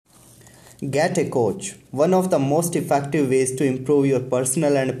Get a coach. One of the most effective ways to improve your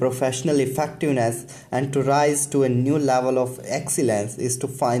personal and professional effectiveness and to rise to a new level of excellence is to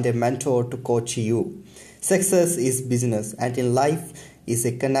find a mentor to coach you. Success is business, and in life is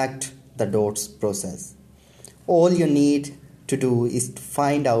a connect the dots process. All you need to do is to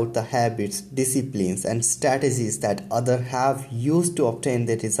find out the habits, disciplines, and strategies that others have used to obtain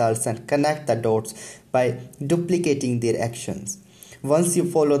the results and connect the dots by duplicating their actions. Once you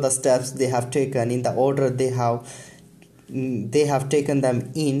follow the steps they have taken in the order they have taken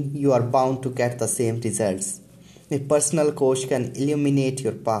them in, you are bound to get the same results. A personal coach can illuminate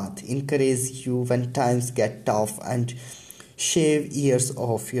your path, encourage you when times get tough, and shave years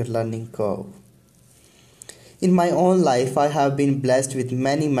off your learning curve. In my own life, I have been blessed with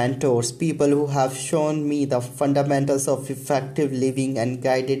many mentors, people who have shown me the fundamentals of effective living and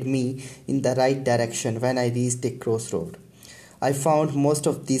guided me in the right direction when I reached a crossroad. I found most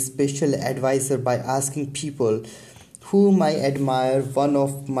of these special advisor by asking people whom I admire one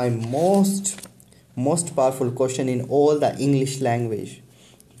of my most powerful question in all the English language.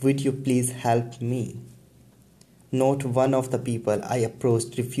 Would you please help me? Not one of the people I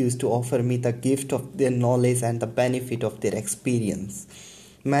approached refused to offer me the gift of their knowledge and the benefit of their experience.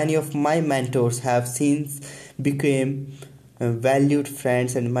 Many of my mentors have since become valued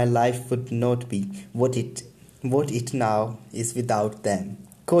friends, and my life would not be what it now is without them.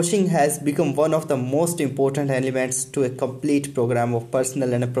 Coaching has become one of the most important elements to a complete program of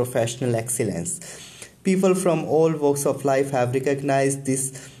personal and professional excellence. People from all walks of life have recognized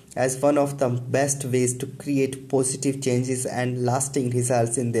this as one of the best ways to create positive changes and lasting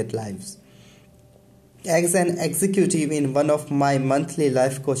results in their lives. As an executive in one of my monthly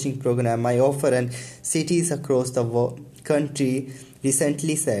life coaching program I offer in cities across the country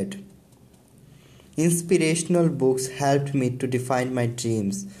recently said, inspirational books helped me to define my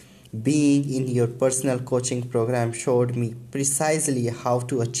dreams. Being in your personal coaching program showed me precisely how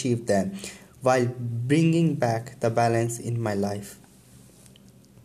to achieve them while bringing back the balance in my life.